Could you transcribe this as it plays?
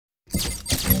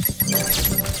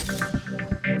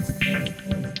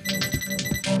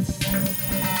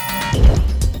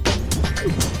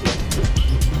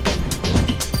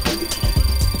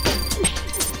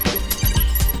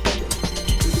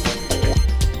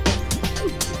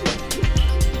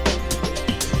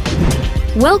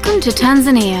Welcome to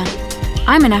Tanzania.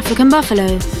 I'm an African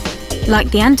buffalo.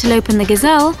 Like the antelope and the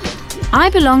gazelle,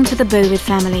 I belong to the bovid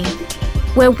family.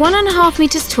 We're 1.5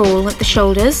 meters tall at the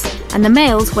shoulders and the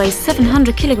males weigh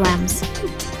 700 kilograms.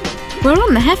 We're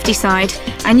on the hefty side,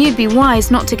 and you'd be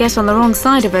wise not to get on the wrong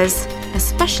side of us,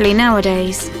 especially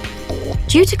nowadays.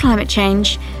 Due to climate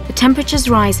change, the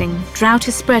temperature's rising, drought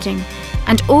is spreading,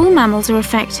 and all mammals are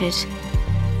affected.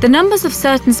 The numbers of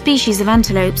certain species of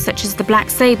antelopes, such as the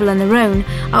black sable and the roan,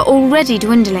 are already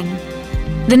dwindling.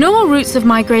 The normal routes of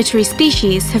migratory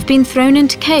species have been thrown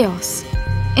into chaos.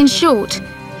 In short,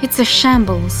 it's a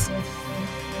shambles.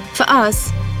 For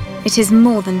us, it is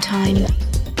more than time.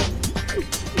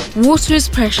 Water is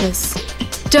precious.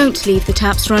 Don't leave the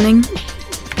taps running.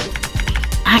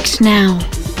 Act now.